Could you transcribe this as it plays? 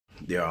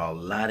There are a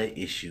lot of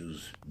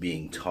issues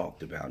being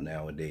talked about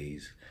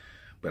nowadays,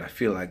 but I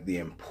feel like the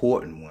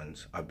important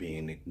ones are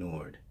being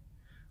ignored.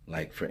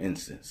 Like, for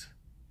instance,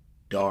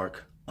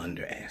 dark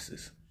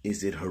underasses.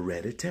 Is it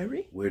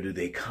hereditary? Where do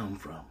they come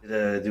from?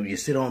 Do you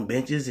sit on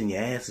benches and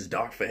your ass is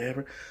dark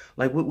forever?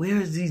 Like, where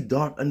is these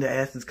dark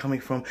underasses coming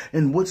from?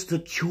 And what's the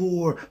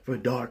cure for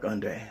dark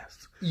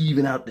underass?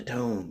 Even out the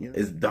tone. You know?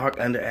 Is dark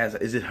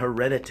underass, is it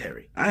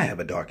hereditary? I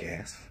have a dark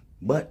ass,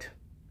 but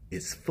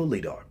it's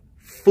fully dark.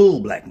 Full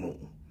black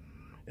moon.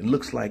 It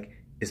looks like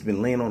it's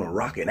been laying on a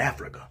rock in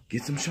Africa.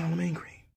 Get some Charlemagne cream.